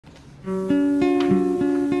People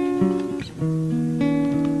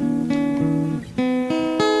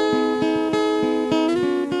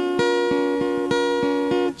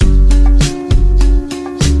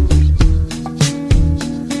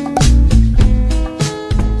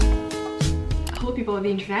of the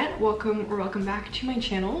internet, welcome back to my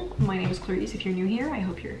channel. My name is Clarice. If you're new here, I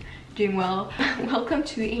hope you're doing well. Welcome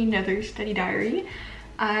to another study diary.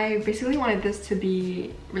 I basically wanted this to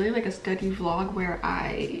be really like a study vlog where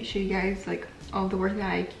I show you guys like all the work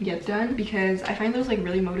that I can get done, because I find those like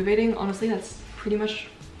really motivating. Honestly, that's pretty much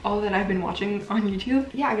all that I've been watching on YouTube.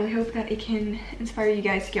 Yeah, I really hope that it can inspire you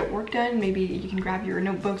guys to get work done. Maybe you can grab your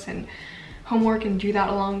notebooks and homework and do that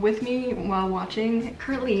along with me while watching.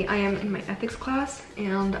 Currently, I am in my ethics class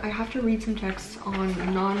and I have to read some texts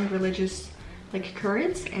on non-religious like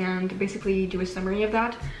currents and basically do a summary of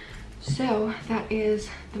that. So that is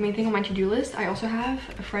the main thing on my to-do list. I also have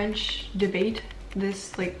a French debate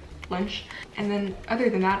this like lunch, and then other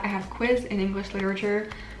than that I have a quiz in English literature,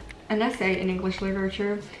 an essay in English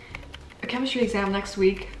literature, a chemistry exam next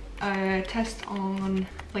week, a test on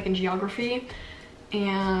like in geography,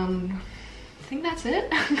 and I think that's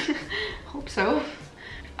it. Hope so.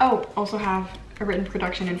 Oh, also have a written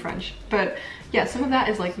production in French. But yeah, some of that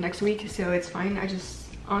is like next week, so it's fine. I just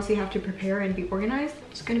honestly have to prepare and be organized.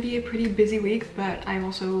 It's gonna be a pretty busy week, but I'm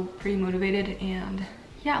also pretty motivated, and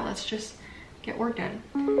yeah, let's just get work done.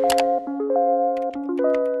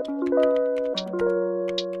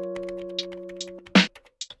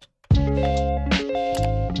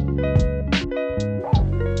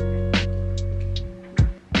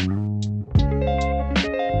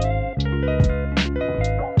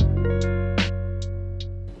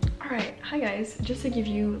 Just to give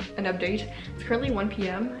you an update, it's currently 1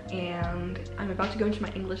 p.m. and I'm about to go into my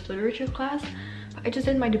English literature class. I just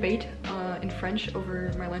did my debate in French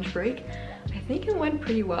over my lunch break. I think it went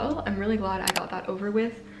pretty well. I'm really glad I got that over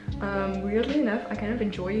with. Weirdly enough, I kind of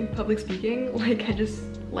enjoy public speaking. Like, I just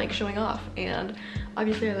like showing off, and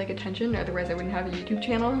obviously I like attention, otherwise I wouldn't have a YouTube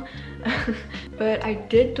channel. But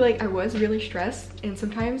I was really stressed, and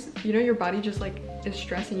sometimes, you know, your body just like is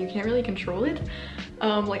stressed and you can't really control it.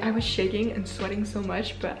 Like, I was shaking and sweating so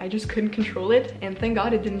much, but I just couldn't control it, and thank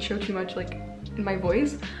God it didn't show too much like in my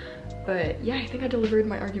voice. But yeah, I think I delivered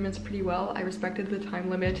my arguments pretty well. I respected the time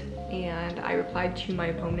limit and I replied to my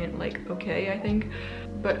opponent like okay, I think.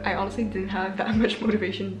 But I honestly didn't have that much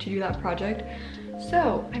motivation to do that project.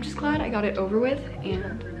 So I'm just glad I got it over with,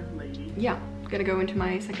 and yeah, gonna go into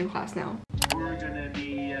my second class now. We're gonna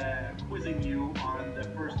be quizzing you on the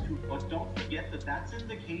first two, but don't forget that that's in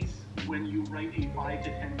the case when you write a 5 to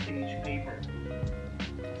 10 page paper.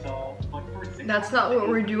 So, but for that's not what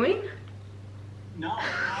we're doing? No,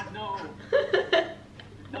 no.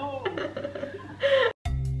 No.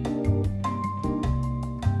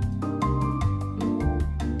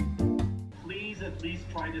 Please at least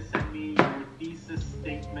try to send me your thesis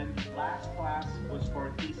statement. Last class was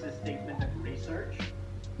for thesis statement and research.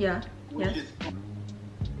 Yeah. Which yes. Is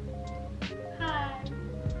Hi.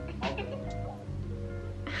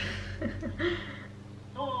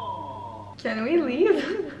 oh. Can we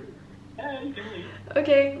leave? Yeah, you can leave.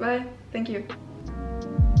 Okay, bye. Thank you.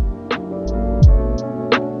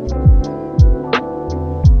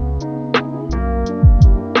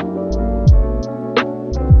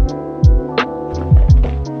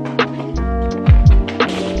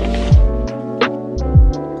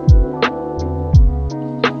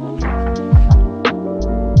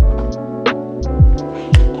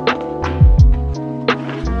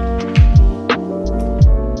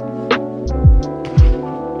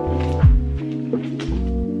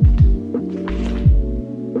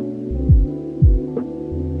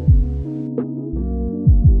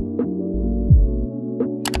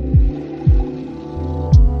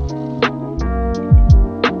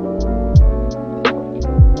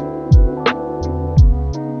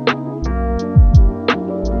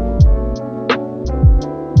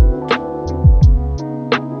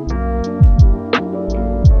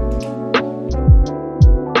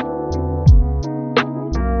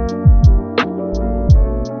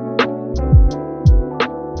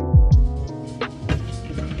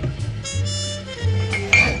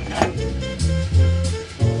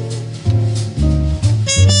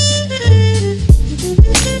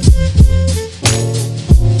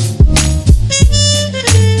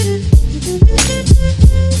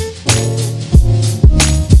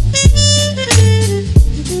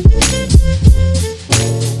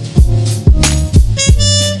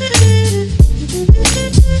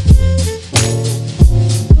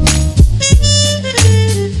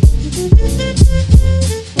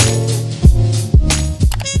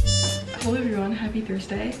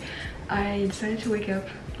 I decided to wake up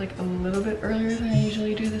like a little bit earlier than I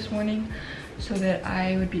usually do this morning so that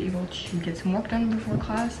I would be able to get some work done before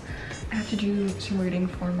class. I have to do some reading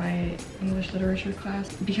for my English literature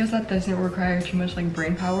class. Because that doesn't require too much like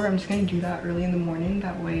brain power, I'm just gonna do that early in the morning.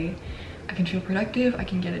 That way I can feel productive, I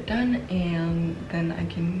can get it done, and then I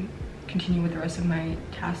can continue with the rest of my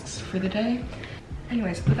tasks for the day.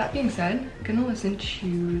 Anyways, with that being said, I'm gonna listen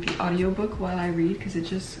to the audiobook while I read because it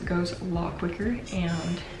just goes a lot quicker,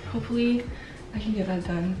 and hopefully I can get that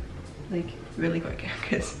done like really quick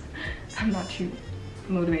because I'm not too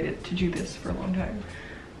motivated to do this for a long time.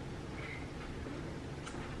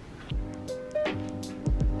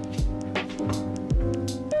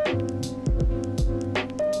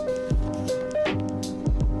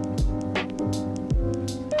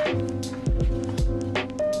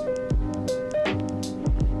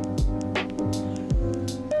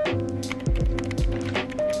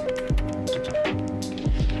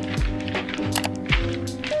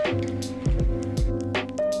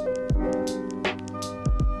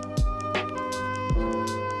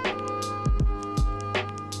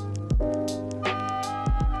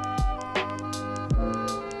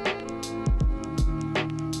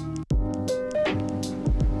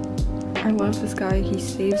 I love this guy, he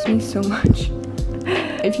saves me so much.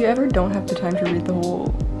 If you ever don't have the time to read the whole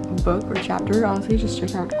book or chapter, honestly just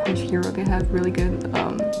check out Course Hero. They have really good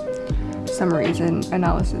summaries and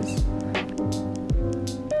analysis.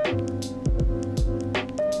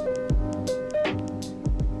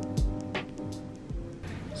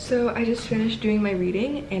 So I just finished doing my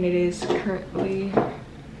reading and it is currently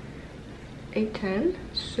 8:10,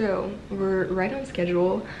 so we're right on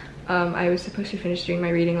schedule. I was supposed to finish doing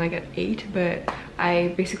my reading like at 8, but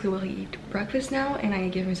I basically will eat breakfast now and I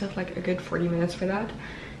give myself like a good 40 minutes for that.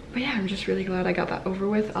 But yeah, I'm just really glad I got that over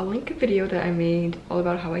with. I'll link a video that I made all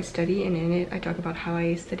about how I study, and in it I talk about how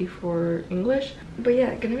I study for English. But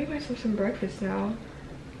yeah, gonna make myself some breakfast now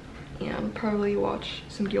and probably watch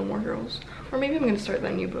some Gilmore Girls. Or maybe I'm gonna start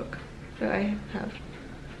that new book that I have.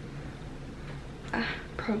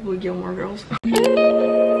 Probably Gilmore Girls.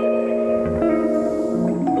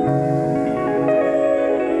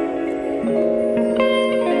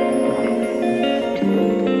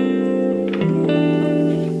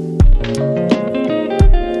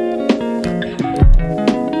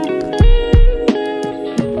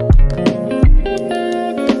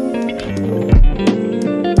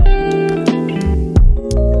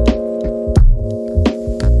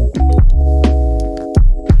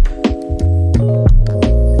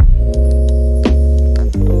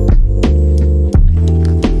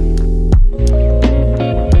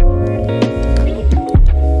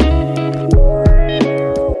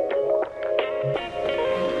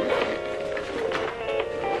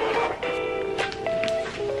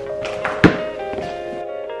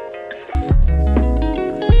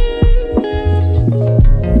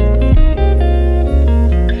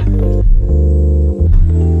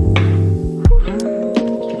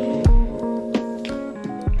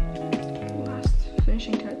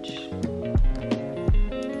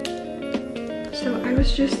 So I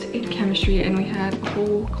was just in chemistry and we had a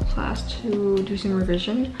whole class to do some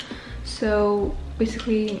revision. So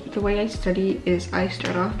basically the way I study is I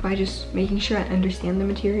start off by just making sure I understand the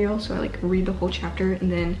material. So I like read the whole chapter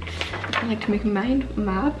and then I like to make a mind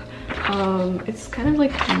map. It's kind of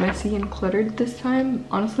like messy and cluttered this time,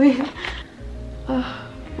 honestly. Oh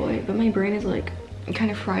boy, but my brain is like kind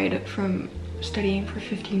of fried from studying for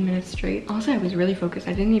 15 minutes straight. Honestly, I was really focused.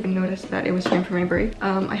 I didn't even notice that it was time for my break.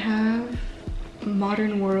 I have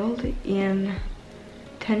Modern World in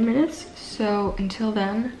 10 minutes, so until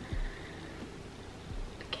then,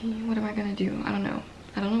 okay, what am I gonna do? I don't know.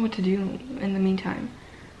 I don't know what to do in the meantime.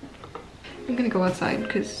 I'm gonna go outside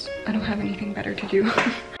because I don't have anything better to do.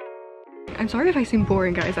 I'm sorry if I seem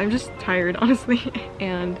boring, guys. I'm just tired, honestly,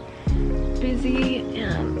 and busy,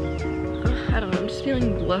 and I don't know, I'm just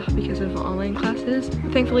feeling blah because of online classes.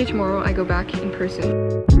 Thankfully, tomorrow I go back in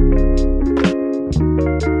person.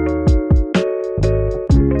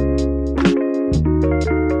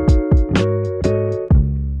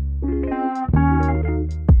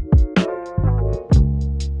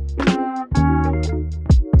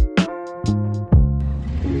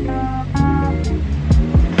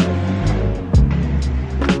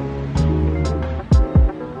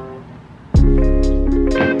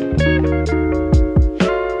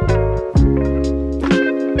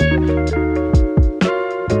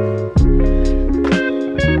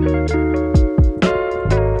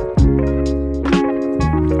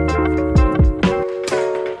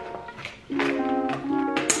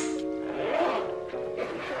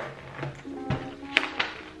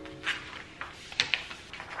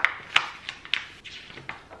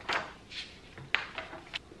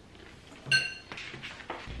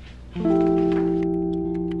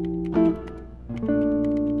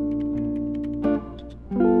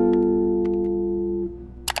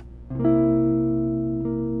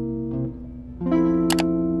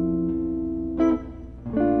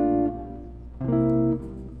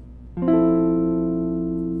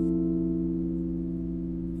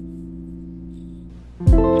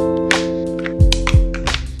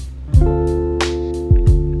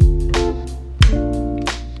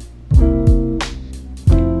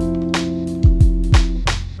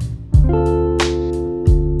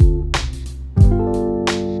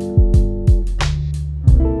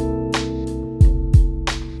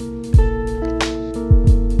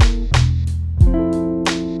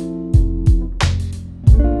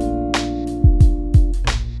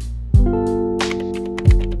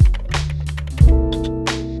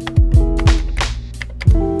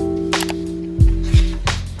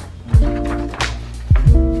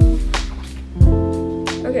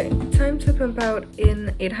 Okay, time to pump out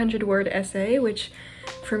an 800-word essay, which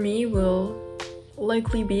for me will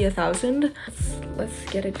likely be 1,000. Let's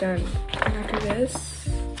get it done. And after this,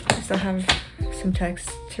 I still have some text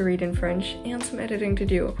to read in French and some editing to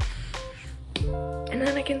do. And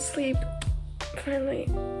then I can sleep, finally.